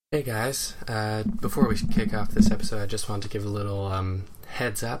Hey guys, before we kick off this episode, I just want to give a little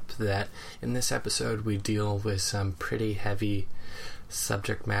heads up that in this episode we deal with some pretty heavy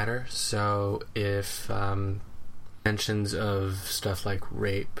subject matter. So if mentions of stuff like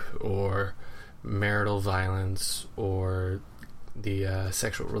rape or marital violence or the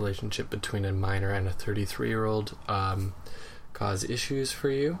sexual relationship between a minor and a 33-year-old cause issues for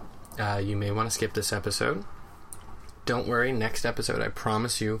you, you may want to skip this episode. Don't worry, next episode, I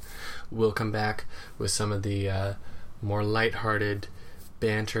promise you, we'll come back with some of the more lighthearted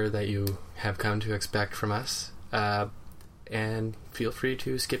banter that you have come to expect from us. And feel free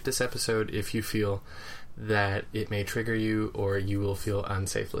to skip this episode if you feel that it may trigger you or you will feel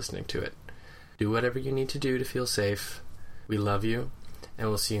unsafe listening to it. Do whatever you need to do to feel safe. We love you, and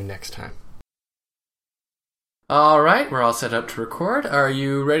we'll see you next time. Alright, we're all set up to record. Are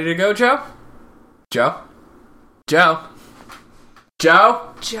you ready to go, Joe? Joe? Joe?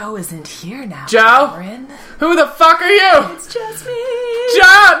 Joe? Joe isn't here now, Joe? Cameron. Who the fuck are you? It's just me.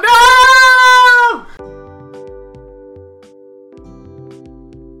 Joe, no!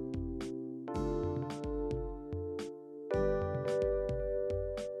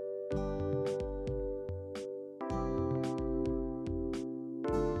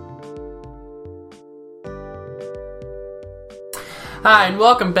 Hi, and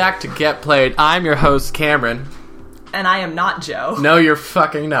welcome back to Get Played. I'm your host, Cameron. And I am not Joe. No, you're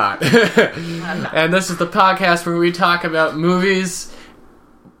fucking not. I'm not. And this is the podcast where we talk about movies.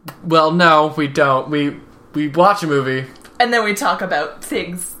 Well, no, we don't. We watch a movie. And then we talk about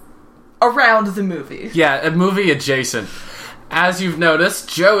things around the movie. Yeah, a movie adjacent. As you've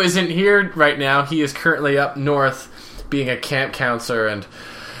noticed, Joe isn't here right now. He is currently up north being a camp counselor, and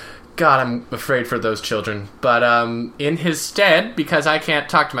God, I'm afraid for those children. But in his stead, because I can't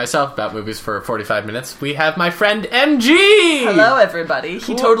talk to myself about movies for 45 minutes, we have my friend MG! Hello, everybody.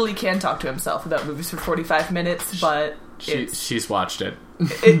 He totally can talk to himself about movies for 45 minutes, but she's watched it.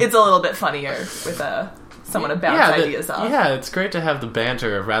 It's a little bit funnier with someone to bounce ideas off. Yeah, it's great to have the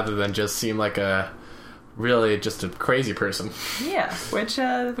banter rather than just seem like really just a crazy person. Yeah, which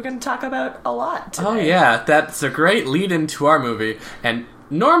we're going to talk about a lot today. Oh yeah, that's a great lead into our movie. And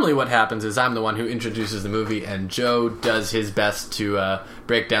normally what happens is I'm the one who introduces the movie and Joe does his best to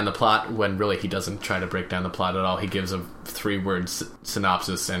break down the plot when really he doesn't try to break down the plot at all. He gives a 3-word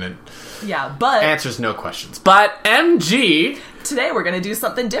synopsis and it answers no questions. But MG... Today we're going to do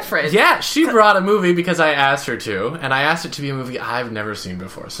something different. Yeah, she brought a movie because I asked her to, and I asked it to be a movie I've never seen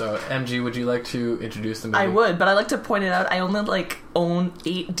before. So, MG, would you like to introduce the movie? I would, but I'd like to point it out, I only, own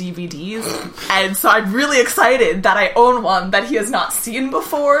 8 DVDs, and so I'm really excited that I own one that he has not seen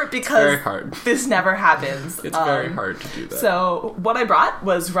before, because very hard. This never happens. It's very hard to do that. So, what I brought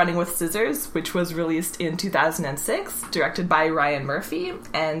was Running with Scissors, which was released in 2006, directed by Ryan Murphy,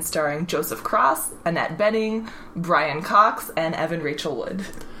 and starring Joseph Cross, Annette Bening, Brian Cox, and Evan Rachel Wood.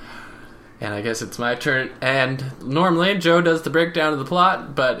 And I guess it's my turn. And normally Joe does the breakdown of the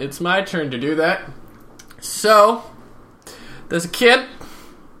plot, but it's my turn to do that. So, there's a kid.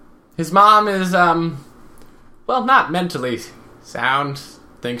 His mom is, not mentally sound.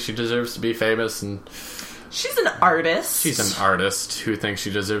 Thinks she deserves to be famous, and she's an artist. She's an artist who thinks she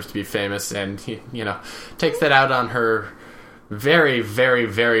deserves to be famous, and, takes that out on her very, very,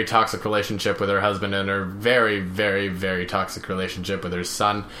 very toxic relationship with her husband and her very, very, very toxic relationship with her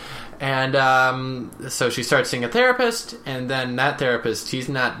son. And so she starts seeing a therapist, and then that therapist, he's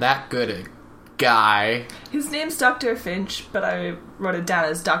not that good a guy. His name's Dr. Finch, but I wrote it down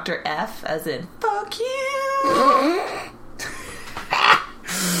as Dr. F, as in, fuck you!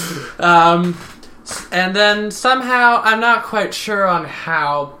 And then somehow, I'm not quite sure on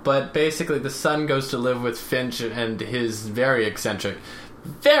how, but basically the son goes to live with Finch and his very eccentric,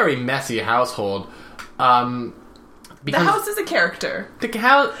 very messy household. The house is a character. The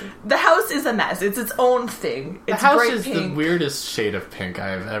house is a mess. It's its own thing. It's the house bright is pink. The weirdest shade of pink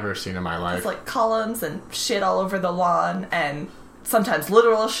I've ever seen in my life. It's columns and shit all over the lawn, and sometimes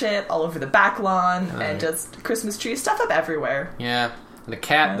literal shit all over the back lawn, and just Christmas tree stuff up everywhere. Yeah. And a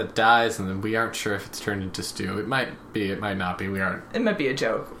cat that dies, and then we aren't sure if it's turned into stew. It might be, it might not be. We aren't. It might be a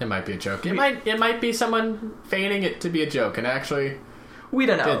joke. It might be a joke. It might be someone feigning it to be a joke, and actually, we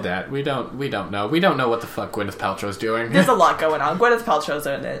don't know. Did that? We don't know. We don't know what the fuck Gwyneth Paltrow's doing. There's a lot going on. Gwyneth Paltrow's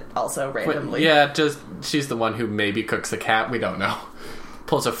in it also randomly. Yeah, just she's the one who maybe cooks the cat. We don't know.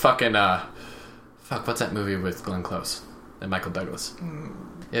 Pulls a fucking what's that movie with Glenn Close and Michael Douglas?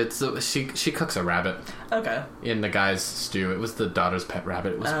 It's she cooks a rabbit. Okay. In the guy's stew. It was the daughter's pet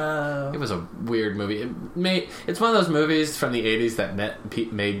rabbit. It was a weird movie. It's one of those movies from the 80s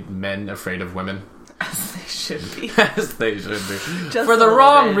that made men afraid of women. As they should be. As they should be. Just For a the little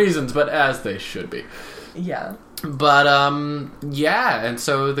wrong bit. reasons, but as they should be. Yeah. But, yeah, and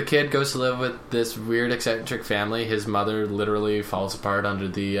so the kid goes to live with this weird eccentric family. His mother literally falls apart under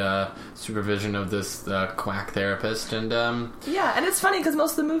the supervision of this quack therapist, and, Yeah, and it's funny because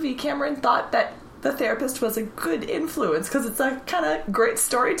most of the movie, Cameron thought that the therapist was a good influence because it's a kind of great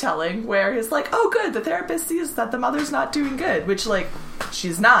storytelling where he's like, oh, good, the therapist sees that the mother's not doing good, which, like,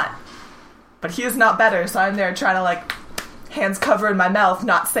 she's not. But he is not better, so I'm there trying to, like, hands covering my mouth,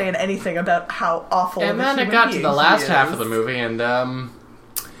 not saying anything about how awful. and of a then it human got to being the he last half is. of the movie, and,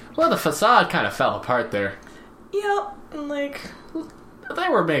 well, the facade kind of fell apart there. Yeah, and like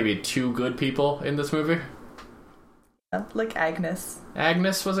There were maybe 2 good people in this movie. Agnes.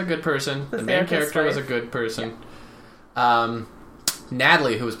 Agnes was a good person. The main therapist's character was a wife. good person.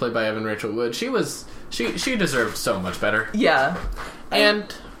 Natalie, who was played by Evan Rachel Wood, she deserved so much better. Yeah.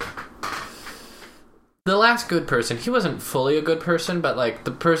 And the last good person, he wasn't fully a good person, but like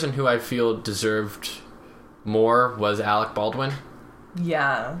the person who I feel deserved more was Alec Baldwin.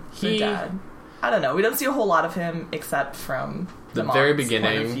 Yeah, the dad. I don't know. We don't see a whole lot of him except from The mom's very point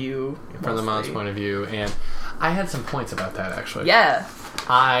beginning, of view, from the mom's mostly. point of view, and I had some points about that actually. Yeah.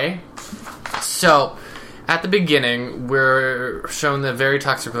 So, at the beginning, we're shown the very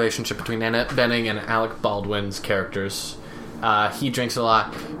toxic relationship between Annette Bening and Alec Baldwin's characters. He drinks a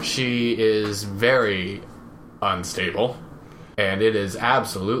lot. She is very unstable, and it is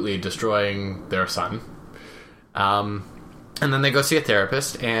absolutely destroying their son. And then they go see a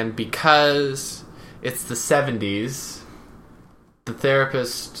therapist, and because it's the 70s, the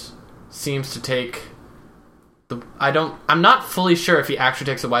therapist seems to take I'm not fully sure if he actually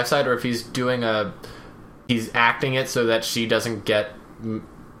takes the wife's side or if he's acting it so that she doesn't get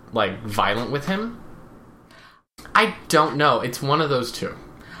like violent with him. I don't know. It's one of those two.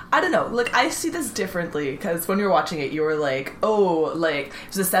 I don't know. Like, I see this differently, because when you were watching it, you were like, oh, like,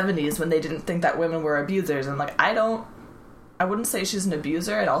 it was the 70s when they didn't think that women were abusers, and like, I wouldn't say she's an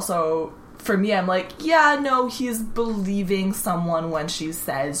abuser, and also, for me, I'm like, yeah, no, he's believing someone when she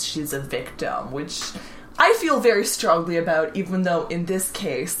says she's a victim, which I feel very strongly about, even though in this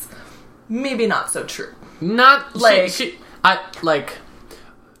case, maybe not so true. Not Like-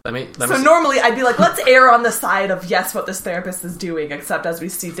 Let me So normally I'd be like, let's err on the side of yes, what this therapist is doing, except as we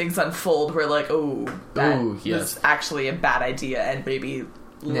see things unfold, we're like, oh, that yes. was actually a bad idea, and maybe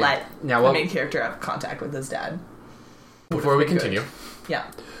let now, the well- main character have contact with his dad. before we been good. continue, Yeah.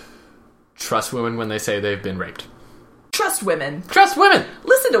 trust women when they say they've been raped. Trust women. Trust women.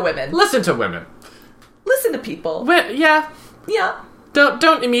 Listen to women. Listen to women. Listen to people. Yeah. Yeah.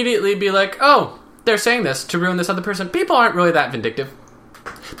 Don't immediately be like, oh, they're saying this to ruin this other person. People aren't really that vindictive.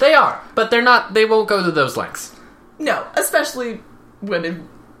 They are, but they're not. They won't go to those lengths. No, especially women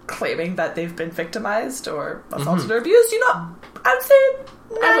claiming that they've been victimized or assaulted or abused. I would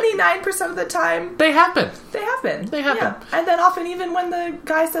say 99% of the time, They happen. they have been. They have Yeah. been. And then often even when the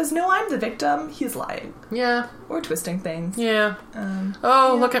guy says, no, I'm the victim, he's lying. Yeah. Or twisting things. Yeah.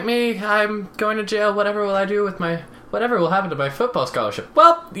 Look at me. I'm going to jail. Whatever will I do with my... Whatever will happen to my football scholarship?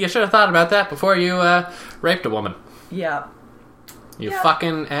 Well, you should have thought about that before you raped a woman. Yeah. You Yeah.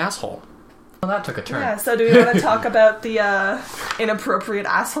 fucking asshole. Well, that took a turn. Yeah, so do we want to talk about the inappropriate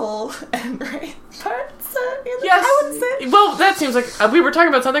asshole and rape parts? Yes. I wouldn't say... Well, that seems like we were talking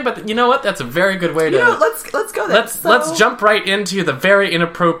about something, but you know what? That's a very good way to... let's go there. Let's jump right into the very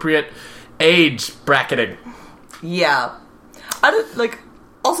inappropriate age bracketing. Yeah. I don't, like...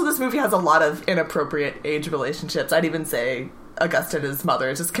 Also, this movie has a lot of inappropriate age relationships. I'd even say Augustine, his mother,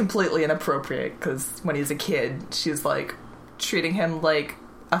 is just completely inappropriate, because when he's a kid, she's, like, treating him like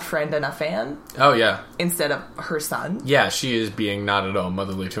a friend and a fan Oh yeah, instead of her son. yeah. She is being not at all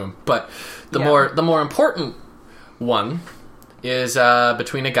motherly to him. But the Yeah. more important one is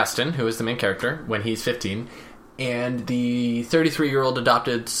between Augustine, who is the main character when he's 15, and the 33-year-old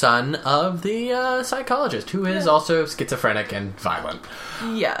adopted son of the psychologist, who is also schizophrenic and violent.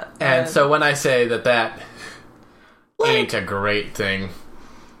 Yeah. And so when I say that Like- ain't a great thing,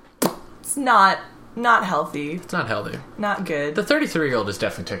 it's not healthy. it's not healthy. Not good. The 33-year-old is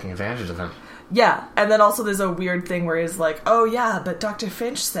definitely taking advantage of him. Yeah, and then also there's a weird thing where he's like, oh yeah, but Dr.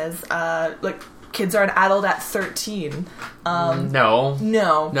 Finch says, like, kids are an adult at 13. No.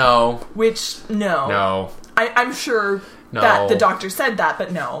 No. Which, no. No. I'm sure No. that the doctor said that,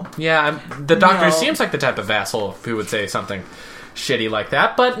 but no. Yeah, the doctor No. seems like the type of asshole who would say something shitty like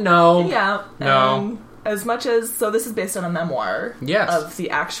that, but no. Yeah. No. As much as, so this is based on a memoir Yes. of the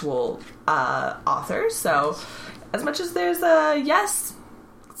actual author, so as much as there's yes,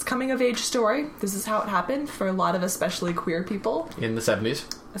 it's a coming of age story. This is how it happened for a lot of especially queer people. In the 70s.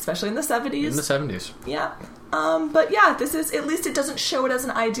 especially in the 70s. In the 70s. Yeah. But yeah, this is, at least it doesn't show it as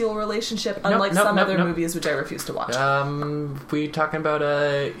an ideal relationship, unlike some other movies which I refuse to watch. We talking about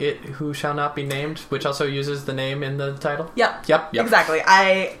It Who Shall Not Be Named, which also uses the name in the title? Yep. Yep. Exactly.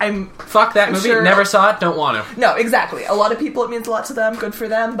 I'm Fuck that movie. sure, Never saw it. Don't want to. No, exactly. A lot of people, it means a lot to them. Good for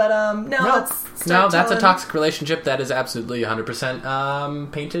them. But that's a toxic relationship that is absolutely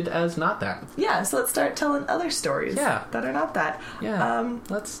 100% painted as not that. Yeah, so let's start telling other stories that are not that. Yeah.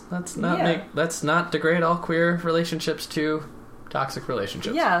 Let's not degrade all queer relationships to toxic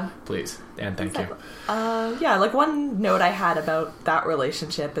relationships. Yeah. Please. And thank you. Like one note I had about that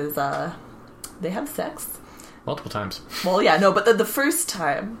relationship is they have sex. Multiple times. Well, yeah, no, but the first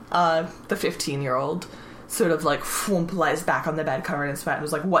time, the 15-year-old sort of like lies back on the bed covered in sweat and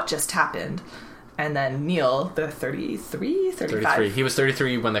was like, what just happened? And then Neil, the 35? 33. He was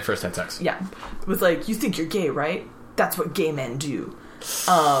 33 when they first had sex. Yeah. Was like, you think you're gay, right? That's what gay men do.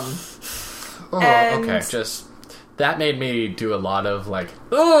 Okay, just... That made me do a lot of, like,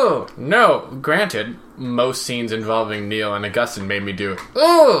 oh, no. Granted, most scenes involving Neil and Augustine made me do,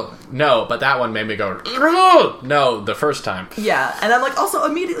 oh, no. But that one made me go, oh, no, the first time. Yeah, and I'm like, also,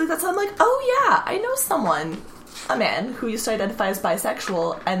 immediately, I'm like, oh, yeah, I know someone, a man, who used to identify as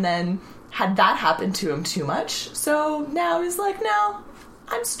bisexual, and then had that happen to him too much. So now he's like, no,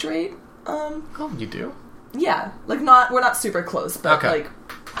 I'm straight. Oh, you do? Yeah, like, we're not super close, but, like,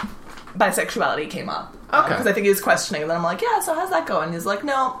 bisexuality came up. Okay. Because I think he was questioning, and then I'm like, yeah, so how's that going? He's like,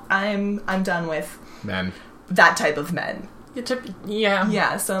 no, I'm done with men. That type of men. Yeah.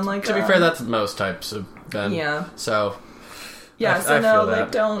 Yeah, so I'm like... To be fair, that's most types of men. Yeah. So... Yeah, I feel that.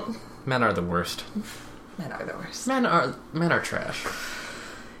 like, don't... Men are the worst. Men are the worst. Men are trash.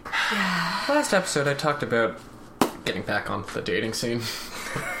 Yeah. Last episode, I talked about getting back on the dating scene.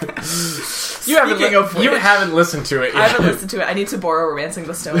 You haven't listened to it yet. I haven't listened to it. I need to borrow Romancing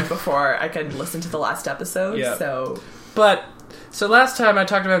the Stone before I can listen to the last episode. Yeah. So last time I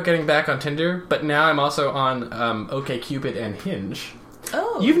talked about getting back on Tinder, but now I'm also on OkCupid and Hinge.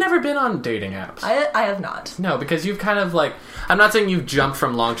 Oh. You've never been on dating apps. I have not. No, because you've kind of like... I'm not saying you've jumped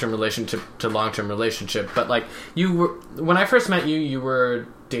from long-term relationship to long-term relationship, but like you were... When I first met you, you were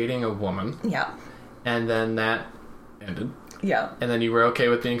dating a woman. Yeah. And then that ended. Yeah. And then you were okay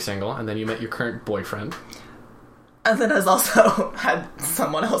with being single, and then you met your current boyfriend. And then I also had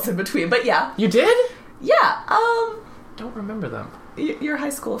someone else in between, but yeah. You did? Yeah, Don't remember them. Your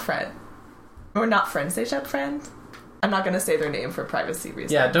high school friend. Or not friends, they should friend. I'm not going to say their name for privacy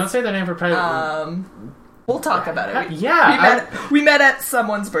reasons. Yeah, don't say their name for privacy. We'll talk about it. We met at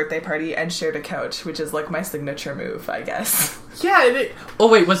someone's birthday party and shared a couch, which is like my signature move, I guess. Yeah. Oh,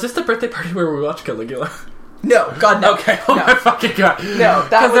 wait, was this the birthday party where we watched Caligula? No, God, no. Okay, oh no. my fucking God. No,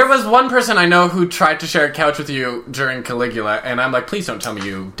 because there was one person I know who tried to share a couch with you during Caligula, and I'm like, please don't tell me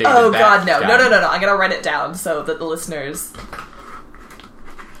you dated that Oh, God, no. guy. No. I'm gonna write it down so that the listeners...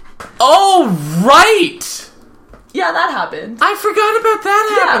 Oh, right! Yeah, that happened. I forgot about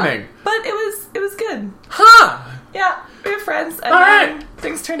that happening. But it was good. Huh. Yeah, we were friends, and All then right.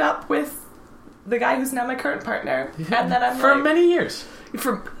 things turned up with the guy who's now my current partner, and then I'm For many years.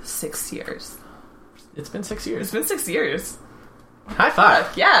 For 6 years. It's been 6 years. It's been 6 years. High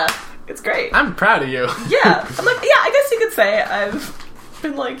five. Yeah, it's great. I'm proud of you. Yeah, I'm like, yeah, I guess you could say I've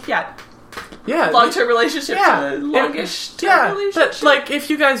been like, long-term relationship to longish-term relationship. But, like, if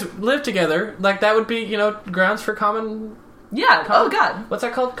you guys live together, like, that would be, grounds for common... Yeah, oh God. What's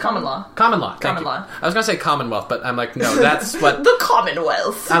that called? Common law. Common law. Common law. I was going to say Commonwealth, but I'm like, no, that's what... The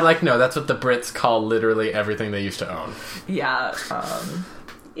Commonwealth. I'm like, no, that's what the Brits call literally everything they used to own. Yeah,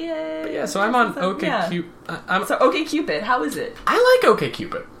 yeah. But yeah, so I'm on OkCupid. So OkCupid, how is it? I like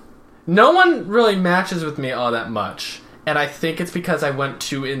OkCupid. No one really matches with me all that much, and I think it's because I went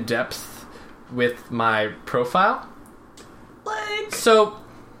too in depth with my profile. Like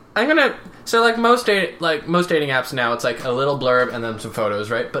most dating apps now, it's like a little blurb and then some photos,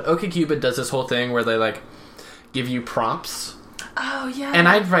 right? But OkCupid does this whole thing where they like give you prompts. Oh yeah. And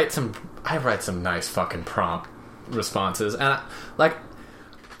I write some nice fucking prompt responses, and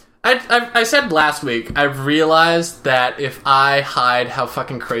I said last week, I've realized that if I hide how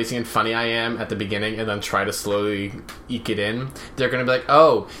fucking crazy and funny I am at the beginning and then try to slowly eke it in, they're going to be like,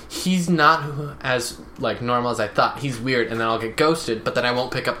 oh, he's not as, like, normal as I thought. He's weird, and then I'll get ghosted, but then I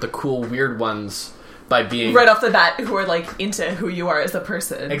won't pick up the cool, weird ones by being... Right off the bat, who are, like, into who you are as a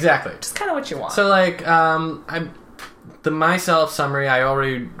person. Exactly. Just kind of what you want. So, like, the myself summary, I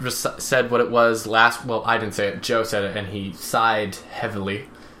already said what it was last... Well, I didn't say it. Joe said it, and he sighed heavily.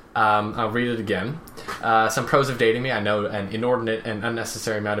 I'll read it again. Some pros of dating me. I know an inordinate and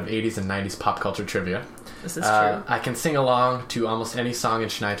unnecessary amount of 80s and 90s pop culture trivia. This is true. I can sing along to almost any song in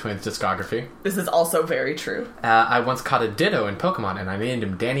Shania Twain's discography. This is also very true. I once caught a Ditto in Pokemon, and I named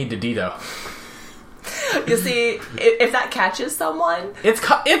him Danny DeDito. You see, if that catches someone...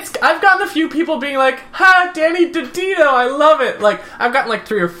 I've gotten a few people being like, ha, Danny DeDito, I love it. Like, I've gotten like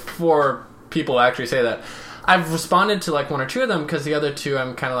 3 or 4 people actually say that. I've responded to like 1 or 2 of them, because the other 2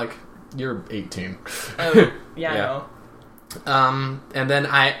 I'm kind of like, you're 18. Oh, yeah, I know. And then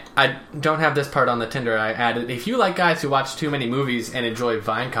I don't have this part on the Tinder. I added, if you like guys who watch too many movies and enjoy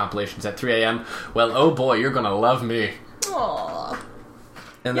Vine compilations at 3 a.m., well, oh boy, you're gonna love me. Aww.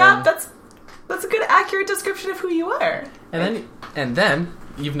 And yeah, then, that's a good, accurate description of who you are. And then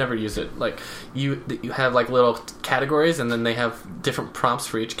you've never used it. Like you have like little categories, and then they have different prompts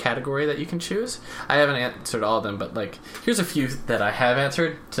for each category that you can choose. I haven't answered all of them, but like here's a few that I have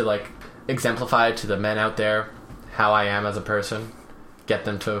answered to like exemplify to the men out there how I am as a person, get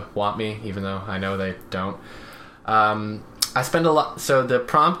them to want me, even though I know they don't. I spend a lot... So the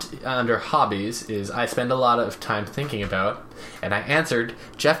prompt under hobbies is I spend a lot of time thinking about, and I answered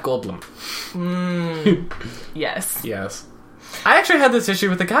Jeff Goldblum. Yes. Yes. I actually had this issue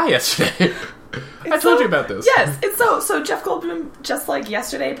with a guy yesterday. I told you about this. Yes, it's so Jeff Goldblum, just like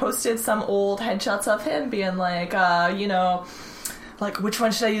yesterday, posted some old headshots of him being like, like, which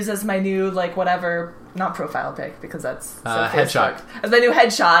one should I use as my new, like, whatever, not profile pic, because that's... So headshot. As my new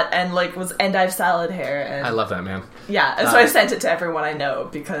headshot, and, like, was endive salad hair. And, I love that, man. Yeah, and so I sent it to everyone I know,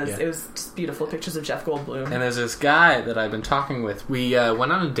 because it was just beautiful pictures of Jeff Goldblum. And there's this guy that I've been talking with. We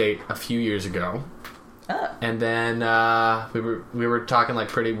went on a date a few years ago. Oh. And then we were talking, like,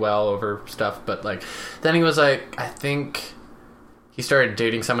 pretty well over stuff, but, like, then he was like, I think... He started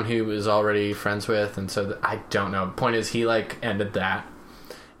dating someone he was already friends with, and so I don't know. Point is, he like ended that,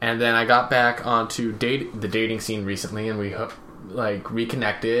 and then I got back onto the dating scene recently, and we like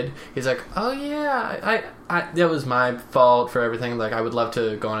reconnected. He's like, "Oh yeah, I that was my fault for everything. Like, I would love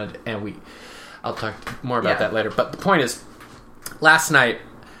to go on it, and I'll talk more about that later." But the point is, last night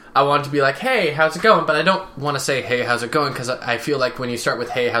I wanted to be like, "Hey, how's it going?" But I don't want to say, "Hey, how's it going?" because I feel like when you start with,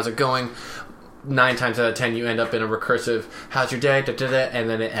 "Hey, how's it going?" 9 times out of 10 you end up in a recursive how's your day, da, da, da, and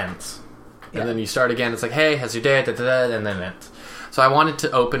then it ends. And then you start again, it's like, hey, how's your day, da, da, da, and then it ends. So I wanted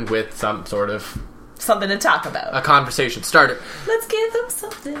to open with some sort of something to talk about, a conversation starter. Let's give them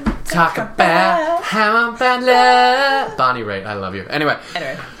something to talk about. How about love? Bonnie Raitt, I love you. Anyway,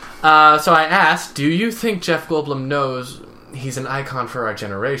 so I asked, do you think Jeff Goldblum knows he's an icon for our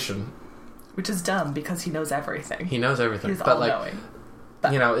generation? Which is dumb, because he knows everything. He knows everything. He's but all-knowing.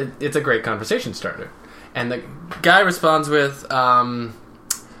 You know, it's a great conversation starter. And the guy responds with,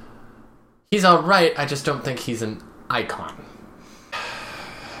 he's alright, I just don't think he's an icon.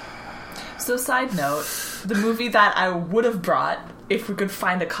 So, side note, the movie that I would have brought, if we could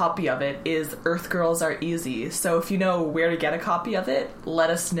find a copy of it, is Earth Girls Are Easy. So if you know where to get a copy of it, let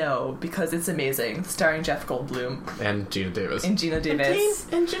us know, because it's amazing. Starring Jeff Goldblum. And Geena Davis. And Geena Davis.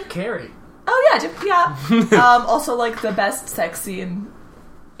 And Jim Carrey. Oh, yeah. Also, like, the best sex scene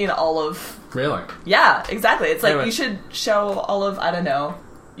in all of... Really? Yeah, exactly. It's like, anyway. You should show all of, I don't know,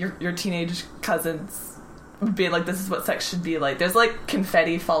 your teenage cousins being like, this is what sex should be like. There's, like,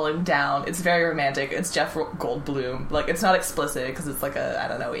 confetti falling down. It's very romantic. It's Jeff Goldblum. Like, it's not explicit, because it's like a, I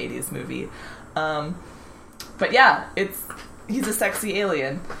don't know, 80s movie. But yeah, he's a sexy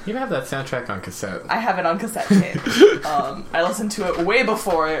alien. You have that soundtrack on cassette. I have it on cassette tape. I listened to it way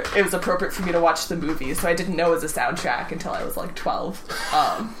before it was appropriate for me to watch the movie, so I didn't know it was a soundtrack until I was like 12.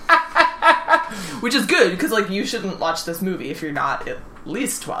 Which is good, because like you shouldn't watch this movie if you're not at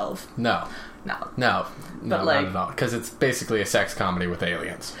least 12. No, like, not at all. Because it's basically a sex comedy with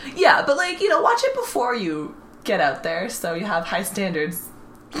aliens. Yeah, but like, watch it before you get out there, so you have high standards,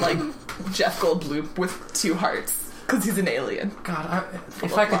 like Jeff Goldblum with 2 hearts. Because he's an alien. God,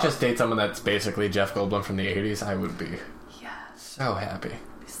 if I could just date someone that's basically Jeff Goldblum from the 80s, I would be so happy.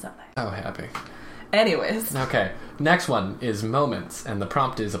 So nice. So happy. Anyways. Okay, next one is moments, and the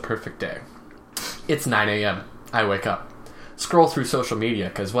prompt is a perfect day. It's 9 a.m. I wake up. Scroll through social media,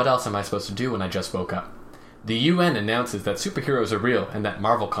 because what else am I supposed to do when I just woke up? The UN announces that superheroes are real, and that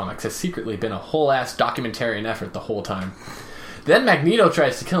Marvel Comics has secretly been a whole-ass documentarian effort the whole time. Then Magneto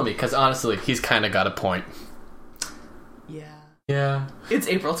tries to kill me, because honestly, he's kind of got a point. Yeah. It's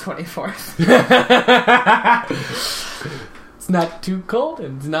April 24th. It's not too cold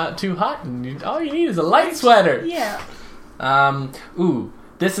and it's not too hot, and all you need is a light sweater. Yeah.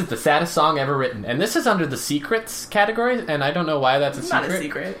 This is the saddest song ever written, and this is under the secrets category, and I don't know why that's a secret. Not a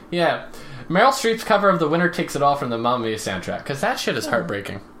secret. Yeah. Meryl Streep's cover of The Winner Takes It All from the Mamma Mia soundtrack, because that shit is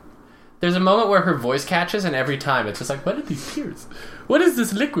heartbreaking. There's a moment where her voice catches, and every time it's just like, what are these tears? What is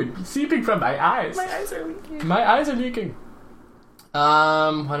this liquid seeping from my eyes? My eyes are leaking. My eyes are leaking.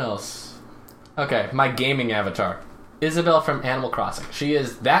 What else? Okay, my gaming avatar. Isabel from Animal Crossing. She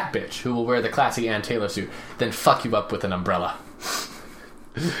is that bitch who will wear the classy Ann Taylor suit, then fuck you up with an umbrella.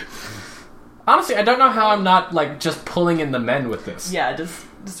 Honestly, I don't know how I'm not, like, just pulling in the men with this. Yeah,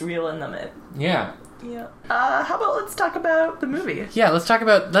 just reeling them in. Yeah. Yeah. How about let's talk about the movie? Yeah, let's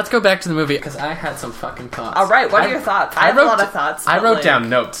go back to the movie, because I had some fucking thoughts. All right, what are your thoughts? I have a lot of thoughts. I but, wrote like, down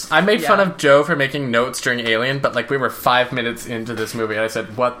notes. I made Yeah. fun of Joe for making notes during Alien, but, like, we were 5 minutes into this movie, and I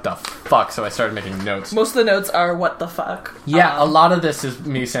said, what the fuck? So I started making notes. Most of the notes are what the fuck. Yeah, a lot of this is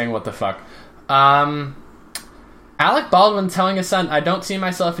me saying what the fuck. Alec Baldwin telling his son, I don't see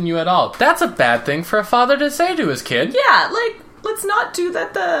myself in you at all. That's a bad thing for a father to say to his kid. Yeah, like, let's not do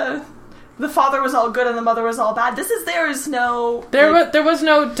that the father was all good and the mother was all bad. There was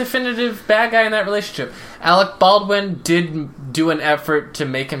no definitive bad guy in that relationship. Alec Baldwin did do an effort to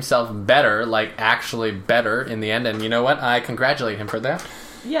make himself better, like actually better in the end, and you know what? I congratulate him for that.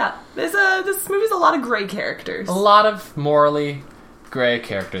 Yeah, this movie's a lot of gray characters. A lot of morally gray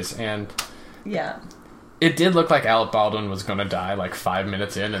characters, and yeah. it did look like Alec Baldwin was going to die like 5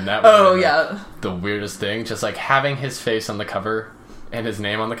 minutes in, and that was the weirdest thing. Just like having his face on the cover and his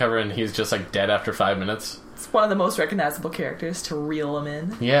name on the cover, and he's just like dead after 5 minutes. It's one of the most recognizable characters to reel him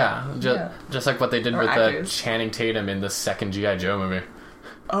in. Yeah, just like what they did Or with Channing Tatum in the second G.I. Joe movie.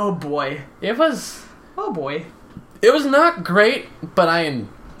 Oh boy. It was not great, but I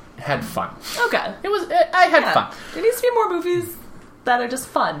had fun. Okay. I had fun. There needs to be more movies that are just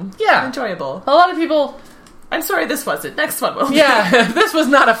fun. Yeah. And enjoyable. A lot of people... I'm sorry this wasn't. Next one will be. Yeah, this was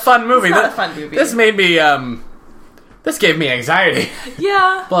not a fun movie. It's not a fun movie. This made me, this gave me anxiety.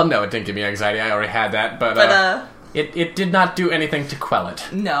 Yeah. Well, no, it didn't give me anxiety. I already had that, but it did not do anything to quell it.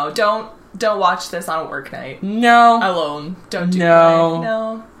 No, don't watch this on a work night. No. Alone. Don't do No. that.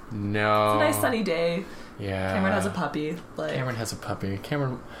 No. No. It's a nice sunny day. Yeah. Cameron has a puppy. Like, Cameron has a puppy.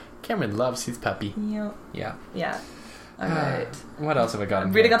 Cameron loves his puppy. Yeah. Yeah. Yeah. Alright. What else have I got?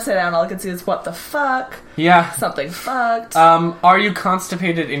 I'm reading upside down, all I can see is what the fuck. Yeah. Something fucked. Are you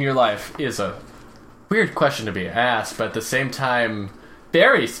constipated in your life is a weird question to be asked, but at the same time,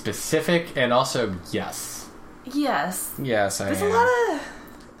 very specific, and also yes. Yes. Yes, I am.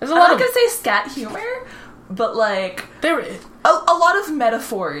 I'm not gonna say scat humor, but like there a lot of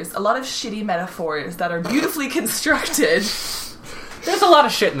metaphors, a lot of shitty metaphors that are beautifully constructed. There's a lot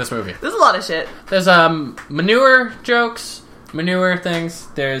of shit in this movie. There's a lot of shit. There's manure jokes, manure things.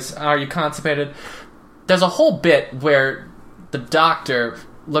 There's are you constipated? There's a whole bit where the doctor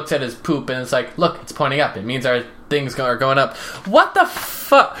looks at his poop and it's like, look, it's pointing up. It means our things are going up. What the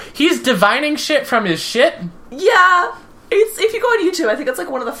fuck? He's divining shit from his shit? Yeah. If you go on YouTube, I think it's like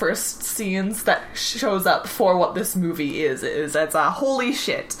one of the first scenes that shows up for what this movie is it's a holy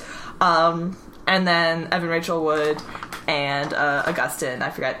shit. And then Evan Rachel Wood and Augustine,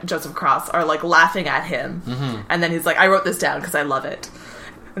 I forget, Joseph Cross, are like laughing at him. Mm-hmm. And then he's like, I wrote this down because I love it.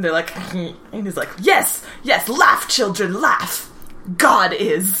 And they're like, and he's like, yes, laugh, children, laugh. God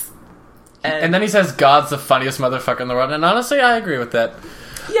is. And then he says, God's the funniest motherfucker in the world. And honestly, I agree with that.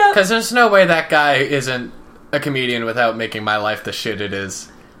 Yeah. Because there's no way that guy isn't a comedian without making my life the shit it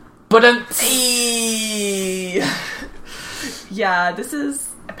is. But yeah, this is...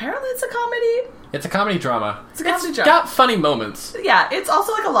 Apparently it's a comedy. It's a comedy drama. It's drama. Got funny moments. Yeah, it's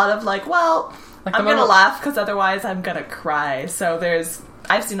also like a lot of like, well, like I'm gonna laugh because otherwise I'm gonna cry. So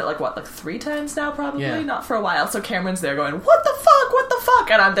I've seen it like 3 times now probably, not for a while. So Cameron's there going, what the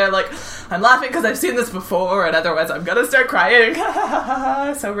fuck? And I'm there like, I'm laughing because I've seen this before and otherwise I'm gonna start crying.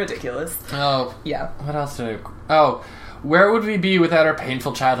 So ridiculous. Oh. Yeah. What else did I... Oh, where would we be without our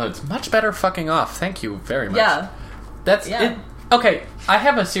painful childhoods? Much better fucking off. Thank you very much. Yeah. That's it. Okay, I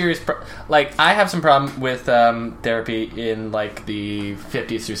have a serious... I have some problem with therapy in, like, the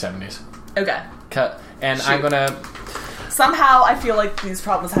 50s through 70s. Okay. And shoot. I'm gonna... Somehow, I feel like these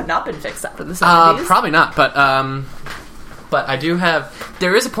problems have not been fixed after the 70s. Probably not, but I do have...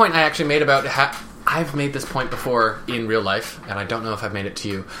 There is a point I actually made about... I've made this point before in real life, and I don't know if I've made it to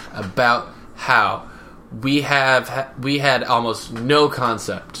you, about how we had almost no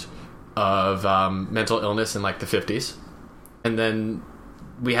concept of mental illness in, like, the 50s. And then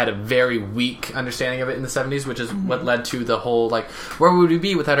we had a very weak understanding of it in the 70s, which is what led to the whole, like, where would we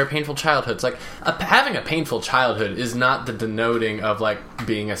be without our painful childhoods? Like, having a painful childhood is not the denoting of, like,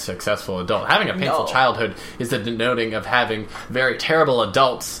 being a successful adult. Having a painful childhood is the denoting of having very terrible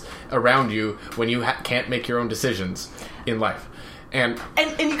adults around you when you can't make your own decisions in life. And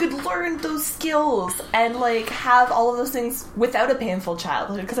you could learn those skills and, like, have all of those things without a painful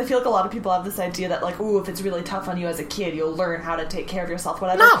childhood. Because I feel like a lot of people have this idea that, like, ooh, if it's really tough on you as a kid, you'll learn how to take care of yourself,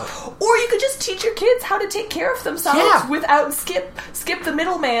 whatever. No! Or you could just teach your kids how to take care of themselves without skip the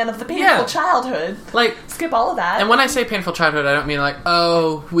middleman of the painful childhood. Like, skip all of that. And when I say painful childhood, I don't mean like,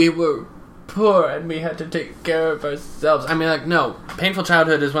 oh, we were poor and we had to take care of ourselves. I mean, like, no. Painful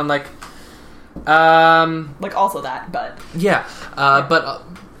childhood is when, like, like, also that, but... Yeah, but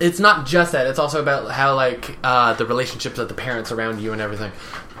it's not just that. It's also about how, like, the relationships of the parents around you and everything.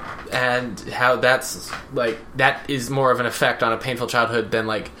 And how that's, like, that is more of an effect on a painful childhood than,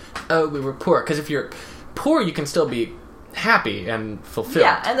 like, oh, we were poor. Because if you're poor, you can still be happy and fulfilled.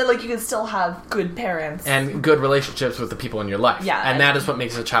 Yeah, and then, like, you can still have good parents. And good relationships with the people in your life. Yeah. And that is what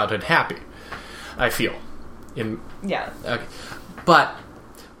makes a childhood happy, I feel. Yeah. Okay. But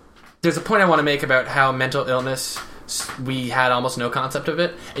there's a point I want to make about how mental illness, we had almost no concept of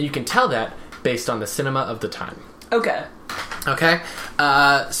it, and you can tell that based on the cinema of the time. Okay. Okay?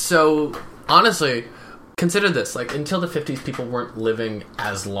 So, honestly, consider this. Like, until the 50s, people weren't living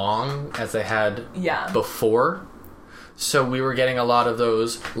as long as they had before. So we were getting a lot of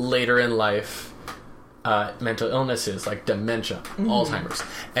those later in life mental illnesses like dementia, Alzheimer's,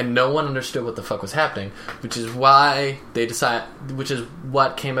 and no one understood what the fuck was happening, which is why which is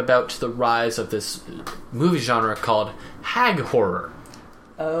what came about to the rise of this movie genre called hag horror.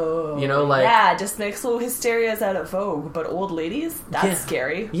 Oh, you know, like, yeah, just makes little hysterias out of vogue, but old ladies, that's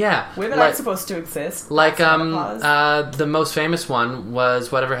scary. Yeah, women aren't supposed to exist. Like, the most famous one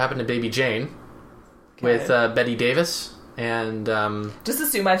was Whatever Happened to Baby Jane, with Betty Davis. And just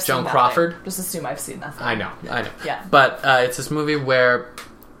assume I've seen Joan Crawford. Just assume I've seen that film. I know. Yeah. But it's this movie where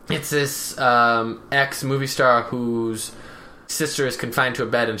it's this ex-movie star whose sister is confined to a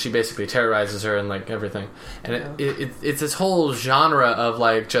bed, and she basically terrorizes her and, like, everything. And it's this whole genre of,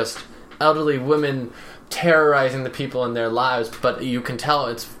 like, just elderly women terrorizing the people in their lives, but you can tell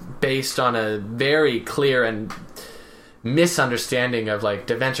it's based on a very clear and misunderstanding of, like,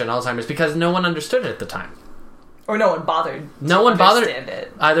 dementia and Alzheimer's, because no one understood it at the time. Or no one bothered understand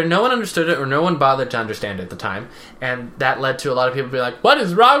it. Either no one understood it or no one bothered to understand it at the time. And that led to a lot of people being like, what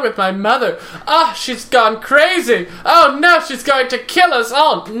is wrong with my mother? Oh, she's gone crazy. Oh, no, she's going to kill us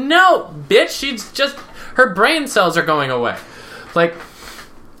all. No, bitch, she's just... her brain cells are going away. Like...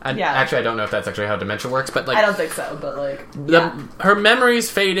 Actually, I don't know if that's actually how dementia works, but, like... I don't think so, but, like... her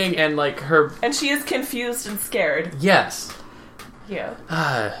memory's fading and, like, her... And she is confused and scared. Yes. Yeah.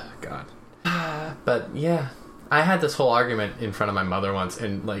 God. But, yeah... I had this whole argument in front of my mother once,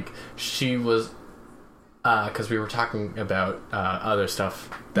 and, like, she was... because we were talking about other stuff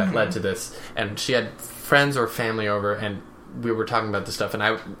that led to this, and she had friends or family over, and we were talking about this stuff, and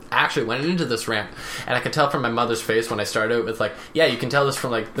I actually went into this rant, and I could tell from my mother's face when I started with, like, yeah, you can tell this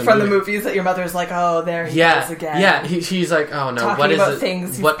from, like, the movies that your mother's like, oh, there he is again. Yeah, he's like, oh, no, talking what is about it?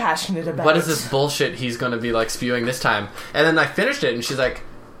 Things he's passionate about. What is this bullshit he's going to be, like, spewing this time? And then I finished it, and she's like,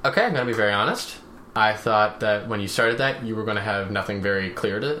 okay, I'm going to be very honest. I thought that when you started that, you were going to have nothing very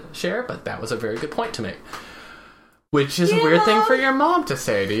clear to share, but that was a very good point to make. Which is a weird thing for your mom to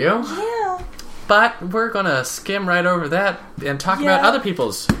say to you. Yeah. But we're going to skim right over that and talk about other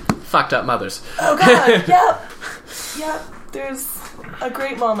people's fucked up mothers. Oh, God. Yep. There's a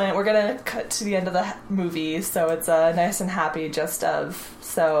great moment. We're going to cut to the end of the movie, so it's nice and happy just of...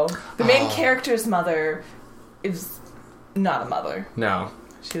 So, the main character's mother is not a mother. No.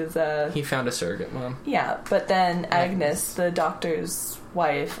 She was He found a surrogate mom. Yeah, but then Agnes, the doctor's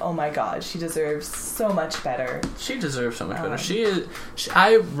wife, oh my god, she deserves so much better. She deserves so much better.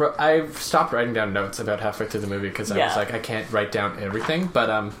 I stopped writing down notes about halfway through the movie because I was like, I can't write down everything,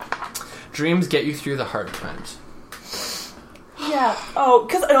 but dreams get you through the hard times. Yeah. Oh,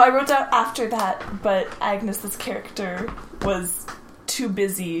 because I wrote down after that, but Agnes's character was too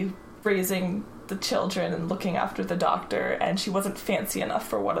busy raising the children and looking after the doctor, and she wasn't fancy enough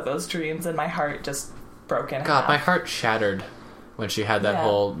for one of those dreams, and my heart just broke in half. My heart shattered when she had that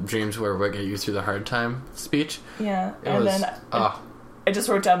whole dreams will get you through the hard time speech. Yeah. I just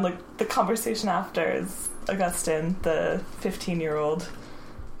wrote down, like, the conversation after is Augustine, the 15-year-old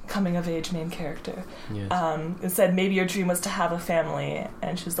coming-of-age main character. Yes. It said, maybe your dream was to have a family,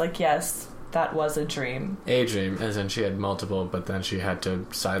 and she was like, yes, that was a dream. A dream, as in she had multiple, but then she had to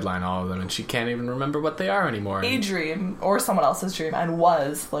sideline all of them, and she can't even remember what they are anymore. A dream, or someone else's dream, and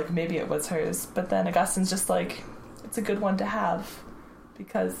was, like, maybe it was hers. But then Augustine's just like, it's a good one to have,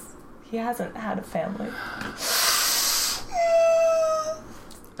 because he hasn't had a family.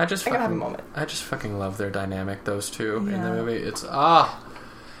 I just have a moment. I just fucking love their dynamic, those two, in the movie. It's,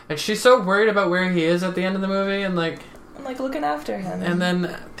 and she's so worried about where he is at the end of the movie, and, like... and like looking after him. And then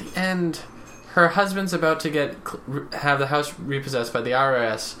at the end, her husband's about to have the house repossessed by the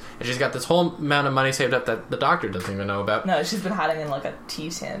IRS, and she's got this whole amount of money saved up that the doctor doesn't even know about. No, she's been hiding in like a tea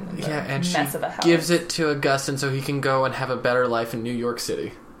tin. And she mess of a house. gives it to Augustin so he can go and have a better life in New York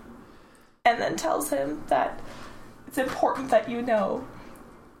City. And then tells him that it's important that you know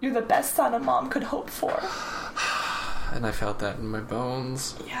you're the best son a mom could hope for. And I felt that in my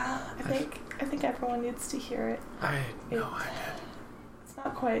bones. Yeah, I think everyone needs to hear it. I know I did. It's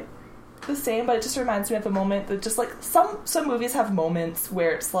not quite the same, but it just reminds me of a moment that just like some movies have moments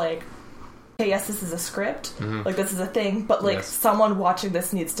where it's like, okay, yes, this is a script, like this is a thing, but like someone watching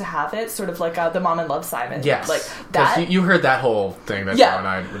this needs to have it, sort of like the Mom and Love Simon. Yes, like that. You heard that whole thing that Joe and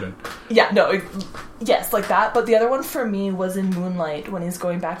I did. Yeah, no, yes, like that. But the other one for me was in Moonlight when he's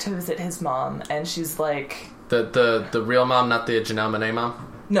going back to visit his mom, and she's like the real mom, not the Janelle Monáe mom.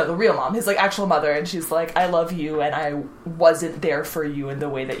 No, the real mom, his like actual mother, and she's like, I love you, and I wasn't there for you in the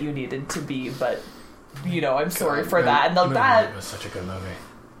way that you needed to be, but you know, I'm sorry for that. And like that was such a good movie.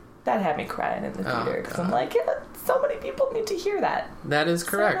 That had me crying in the theater because I'm like, yeah, so many people need to hear that. That is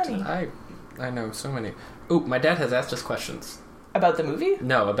correct. So many. I know so many. Ooh, my dad has asked us questions. About the movie?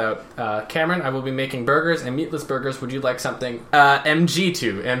 No, about Cameron. I will be making burgers and meatless burgers. Would you like something? MG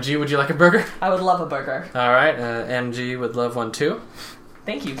too. MG, would you like a burger? I would love a burger. All right, MG would love one too.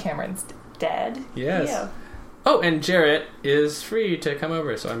 Thank you, Cameron's dad. Yes. Yeah. Oh, and Jarrett is free to come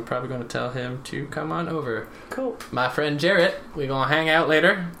over, so I'm probably going to tell him to come on over. Cool. My friend Jarrett, we're going to hang out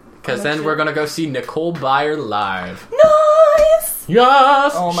later, because then we're going to go see Nicole Byer live. Nice!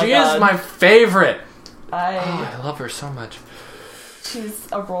 Yes! Oh my she God. is my favorite. I love her so much.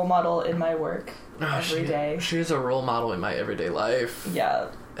 She's a role model in my work every day. She is a role model in my everyday life.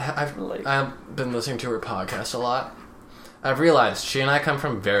 Yeah. I've been listening to her podcast a lot. I've realized she and I come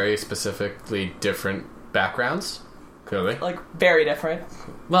from very specifically different backgrounds, clearly. Like, very different.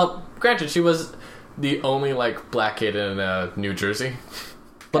 Well, granted, she was the only, like, black kid in New Jersey.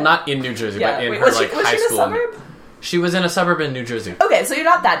 Well, not in New Jersey, but in her, was high she in school. A suburb? She was in a suburb in New Jersey. Okay, so you're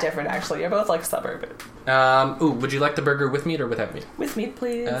not that different, actually. You're both, like, suburban. Would you like the burger with meat or without meat? With meat,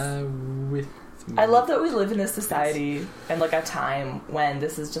 please. With meat. I love that we live in a society and, like, a time when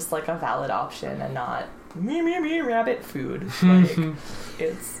this is just, like, a valid option and not me, rabbit food. Like,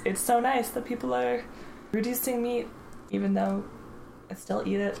 it's so nice that people are reducing meat, even though I still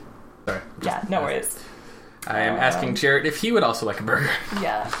eat it. Sorry. Yeah, no worries. I am asking Jarrett if he would also like a burger.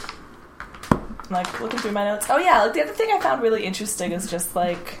 Yeah. Like, looking through my notes. Oh, yeah, like, the other thing I found really interesting is just,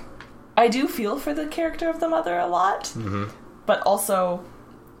 like, I do feel for the character of the mother a lot, but also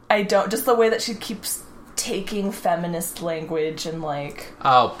I don't, just the way that she keeps taking feminist language and, like...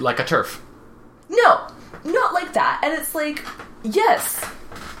 Oh, like a turf. No, not like that. And it's like, yes,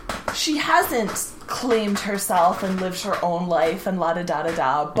 she hasn't claimed herself and lived her own life and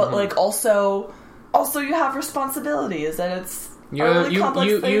la-da-da-da-da, but, like, also you have responsibilities, and it's a really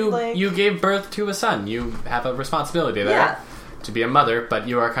complex thing, like... You gave birth to a son. You have a responsibility there to be a mother, but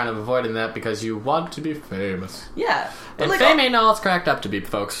you are kind of avoiding that because you want to be famous. Yeah. And like, fame ain't all it's cracked up to be,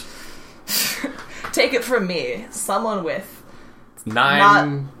 folks. Take it from me, someone with...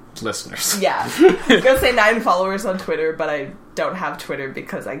 9 listeners. Yeah. I was gonna say 9 followers on Twitter, but I don't have Twitter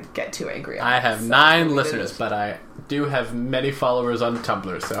because I get too angry on I it, have so 9 listeners, but I do have many followers on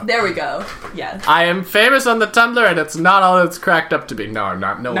Tumblr, so... There we go. Yeah. I am famous on the Tumblr, and it's not all it's cracked up to be. No, I'm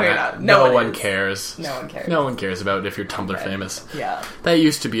not. you're not. No one cares. No one cares. No one cares about if you're Tumblr famous. Yeah. That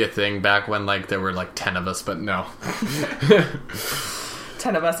used to be a thing back when, like, there were, like, 10 of us, but no.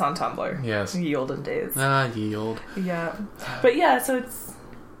 10 of us on Tumblr. Yes. Ye olden days. Ye old. Yeah. But yeah, so it's...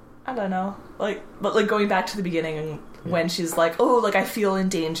 I don't know. But going back to the beginning when she's like, oh, like, I feel in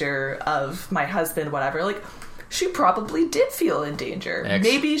danger of my husband, whatever. Like, she probably did feel in danger.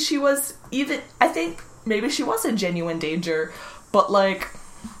 Maybe she was I think maybe she was in genuine danger, but, like,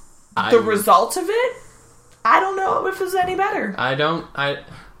 the result of it, I don't know if it was any better. And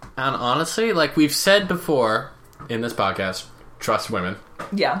honestly, like we've said before in this podcast, trust women.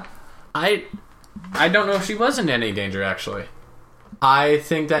 Yeah. I don't know if she was in any danger, actually. I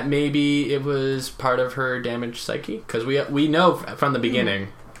think that maybe it was part of her damaged psyche, because we know from the beginning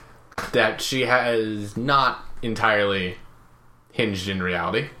that she has not entirely hinged in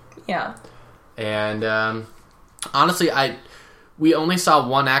reality. Yeah. And honestly, we only saw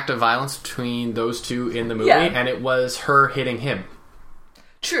one act of violence between those two in the movie, and it was her hitting him.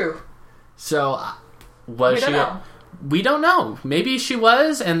 True. So was she? We don't know. Maybe she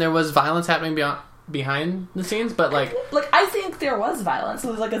was, and there was violence happening behind the scenes, but like I think there was violence. It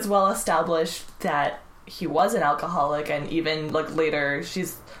was like it's well established that he was an alcoholic, and even like later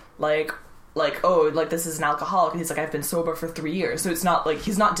she's like, like, oh, like, this is an alcoholic. And he's like, I've been sober for 3 years. So it's not like,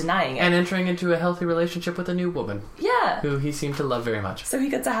 he's not denying it. And entering into a healthy relationship with a new woman. Yeah. Who he seemed to love very much. So he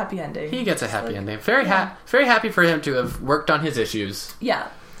gets a happy ending. He gets a happy ending. Very happy for him to have worked on his issues. Yeah,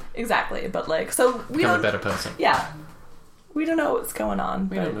 exactly. But, like, so we Become don't... a better person. Yeah. We don't know what's going on.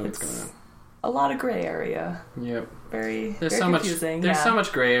 We don't know what's going on. A lot of gray area. Yep. Very There's very so confusing. much. There's so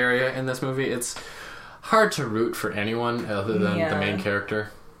much gray area in this movie. It's hard to root for anyone other than the main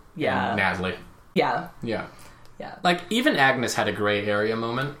character. Yeah. And Natalie. Yeah. Yeah. Yeah. Like, even Agnes had a gray area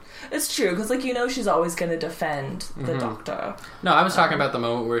moment. It's true, because, like, you know she's always going to defend the doctor. No, I was talking about the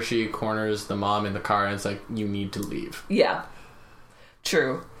moment where she corners the mom in the car and it's like, you need to leave. Yeah.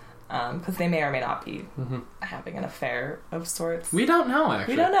 True. Because they may or may not be having an affair of sorts. We don't know,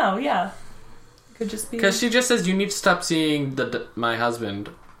 actually. We don't know, yeah. Could just be... Because she just says, you need to stop seeing my husband.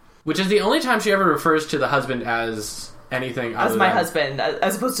 Which is the only time she ever refers to the husband as anything other as my than... husband,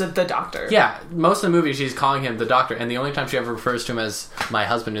 as opposed to the doctor. Yeah, most of the movie she's calling him the doctor, and the only time she ever refers to him as my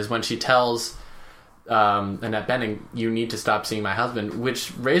husband is when she tells Annette Bening, you need to stop seeing my husband,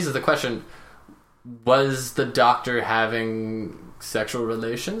 which raises the question, was the doctor having sexual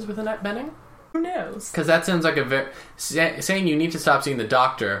relations with Annette Bening? Who knows? Because that sounds like a very... saying you need to stop seeing the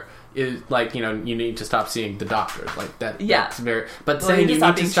doctor is like, you know, you need to stop seeing the doctor. Like, that. Yeah. That's very... But Well, saying you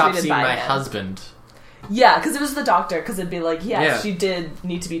need to stop treated seeing by my him. husband... Yeah, because it was the doctor, because it'd be like, Yeah. she did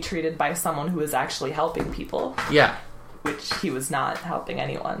need to be treated by someone who was actually helping people, Yeah. which he was not helping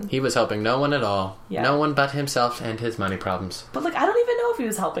anyone. He was helping no one at all. Yeah. No one but himself and his money problems. But, like, I don't even know if he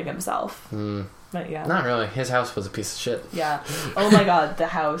was helping himself. But, yeah. Not really. His house was a piece of shit. Yeah. Oh my god, the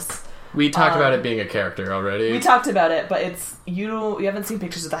house. We talked about it being a character already. We talked about it, but it's... You haven't seen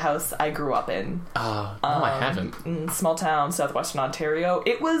pictures of the house I grew up in. Oh, no, I haven't. In small town, southwestern Ontario.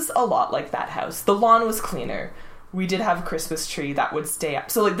 It was a lot like that house. The lawn was cleaner. We did have a Christmas tree that would stay up.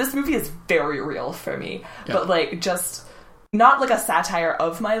 So, like, this movie is very real for me. Yeah. But, like, just... Not, like, a satire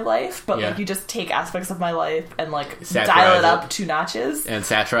of my life, but, Yeah. like, you just take aspects of my life and, like, Satirize dial it it. up 2 notches. And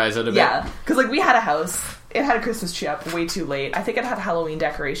satirize it a bit. Yeah. Because, like, we had a house. It had a Christmas tree up way too late. I think it had Halloween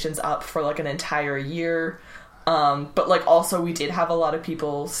decorations up for, like, an entire year. But, like, also we did have a lot of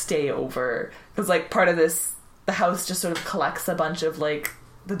people stay over. Because, like, part of this... The house just sort of collects a bunch of, like...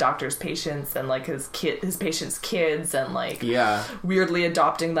 the doctor's patients and like his patients' kids and like Yeah. weirdly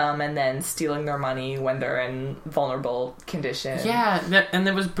adopting them and then stealing their money when they're in vulnerable condition. Yeah, and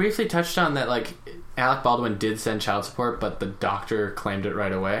there was briefly touched on that, like, Alec Baldwin did send child support, but the doctor claimed it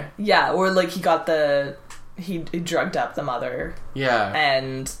right away. Yeah, or like he drugged up the mother. Yeah.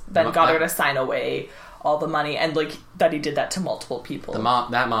 And then got her to sign away all the money, and like that he did that to multiple people.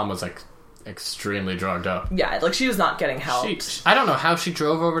 That mom was like extremely drugged up. Yeah, like she was not getting help. I don't know how she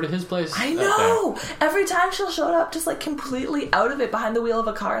drove over to his place. I know! Every time she'll show up just like completely out of it behind the wheel of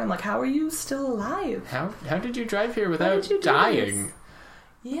a car, and I'm like, how are you still alive? How did you drive here without did you do dying? this?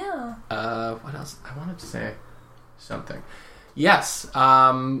 Yeah. What else? I wanted to say something. Yes,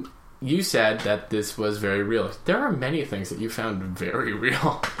 you said that this was very real. There are many things that you found very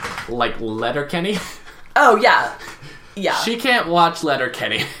real. Like Letterkenny. Oh, yeah. Yeah. She can't watch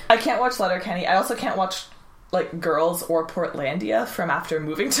Letterkenny. I can't watch Letterkenny. I also can't watch, like, Girls or Portlandia from after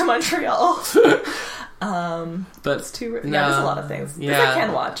moving to Montreal. But it's too... Yeah, there's a lot of things. Yeah. I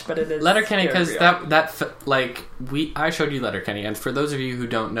can watch, but it is... Letterkenny, because real. I showed you Letterkenny, and for those of you who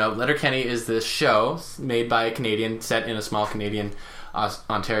don't know, Letterkenny is this show made by a Canadian, set in a small Canadian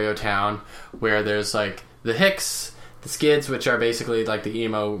Ontario town, where there's, like, the Hicks, the Skids, which are basically, like, the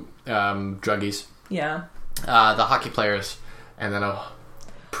emo druggies. Yeah. The hockey players, and then a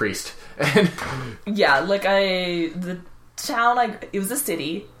priest. Yeah, like the town, it was a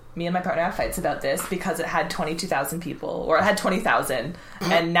city. Me and my partner had fights about this because it had 22,000 people, or it had 20,000,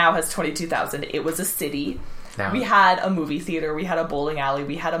 and now has 22,000. It was a city. Now. We had a movie theater, we had a bowling alley,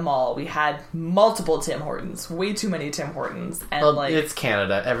 we had a mall, we had multiple Tim Hortons, way too many Tim Hortons, and well, it's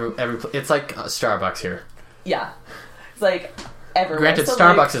Canada. It's like Starbucks here. Yeah, it's like everywhere. Granted, so,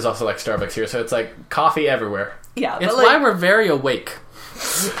 Starbucks like, is also like Starbucks here, so it's like coffee everywhere. Yeah, it's but, why we're very awake.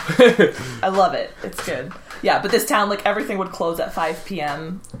 I love it. It's good. Yeah, but this town, like, everything would close at 5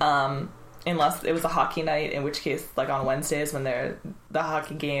 p.m. Unless it was a hockey night, in which case, like, on Wednesdays when they're the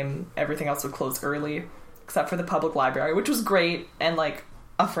hockey game, everything else would close early, except for the public library, which was great, and, like,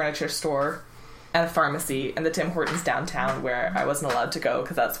 a furniture store and a pharmacy, and the Tim Hortons downtown where I wasn't allowed to go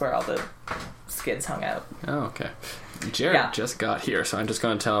because that's where all the Skids hung out. Oh, okay. Jared just got here, so I'm just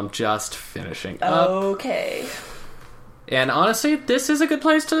going to tell him just finishing up. Okay. And honestly, this is a good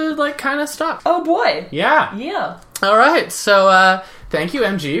place to, like, kind of stop. Oh, boy. Yeah. Yeah. All right. So, thank you,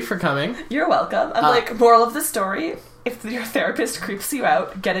 MG, for coming. You're welcome. I'm like, moral of the story, if your therapist creeps you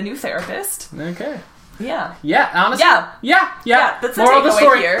out, get a new therapist. Okay. Yeah. Yeah, honestly. Yeah. Yeah. That's the moral of the takeaway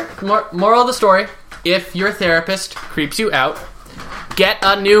story. here. Moral of the story. If your therapist creeps you out, get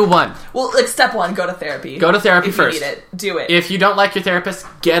a new one. Well, like step 1, go to therapy. Go to therapy if first. You need it. Do it. If you don't like your therapist,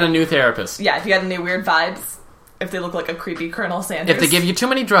 get a new therapist. Yeah, if you got any weird vibes, if they look like a creepy Colonel Sanders. If they give you too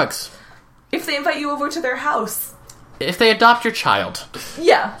many drugs. If they invite you over to their house. If they adopt your child.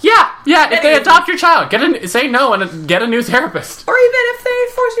 Yeah. Yeah. If they Anyways. adopt your child, say no and get a new therapist. Or even if they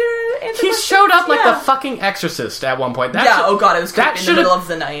force you to answer He questions. showed up like Yeah. the fucking Exorcist at one point. Oh god, it was that creepy in the should've- middle of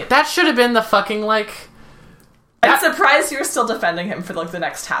the night. That should have been the fucking, like... I'm surprised you're still defending him for, like, the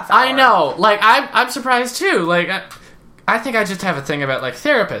next half hour. I know. Like, I'm surprised, too. Like, I think I just have a thing about, like,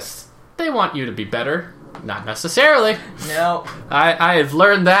 therapists. They want you to be better. Not necessarily. No. I have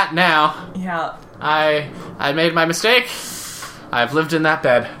learned that now. Yeah. I made my mistake. I've lived in that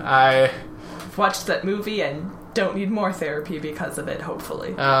bed. Watched that movie and don't need more therapy because of it,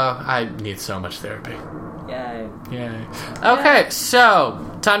 hopefully. I need so much therapy. Yay. Yay. Okay, so,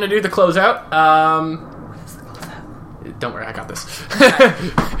 time to do the closeout. Don't worry, I got this.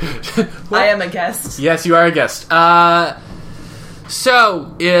 I am a guest. Yes, you are a guest.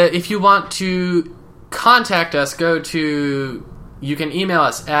 So, if you want to contact us, you can email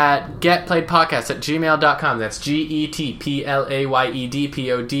us at getplayedpodcast@gmail.com. That's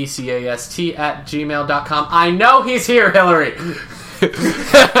getplayedpodcast@gmail.com. I know he's here, Hillary!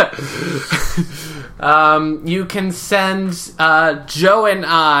 You can send Joe and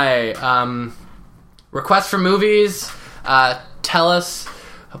I requests for movies. Tell us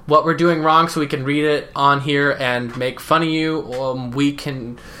what we're doing wrong so we can read it on here and make fun of you.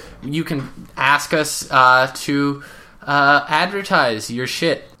 You can ask us to advertise your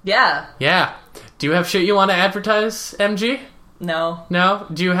shit. Yeah. Yeah. Do you have shit you want to advertise, MG? No. No?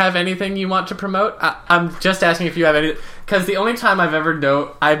 Do you have anything you want to promote? I'm just asking if you have any... Because the only time I've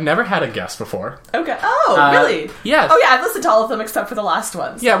never had a guest before. Okay. Oh, really? Yes. Oh, yeah, I've listened to all of them except for the last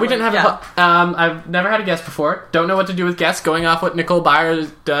one. So Yeah, we didn't have yeah. I've never had a guest before. Don't know what to do with guests, going off what Nicole Byer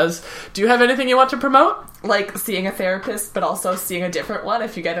does. Do you have anything you want to promote? Like seeing a therapist, but also seeing a different one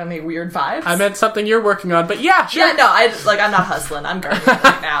if you get any weird vibes. I meant something you're working on, but yeah, sure. Yeah, no, I'm not hustling. I'm gardening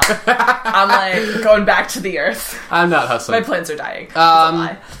right now. I'm like going back to the earth. I'm not hustling. My plants are dying. It's a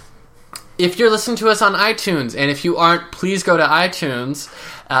lie. If you're listening to us on iTunes, and if you aren't, please go to iTunes,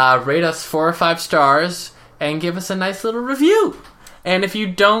 rate us 4 or 5 stars, and give us a nice little review. And if you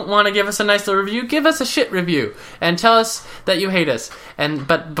don't want to give us a nice little review, give us a shit review. And tell us that you hate us.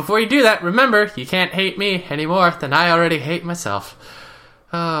 But before you do that, remember, you can't hate me any more than I already hate myself.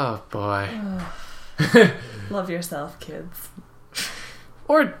 Oh, boy. Love yourself, kids.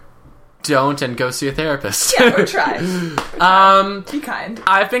 Or don't and go see a therapist. Yeah, or try. Be kind.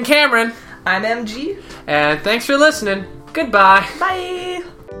 I've been Cameron. I'm MG. And thanks for listening. Goodbye. Bye.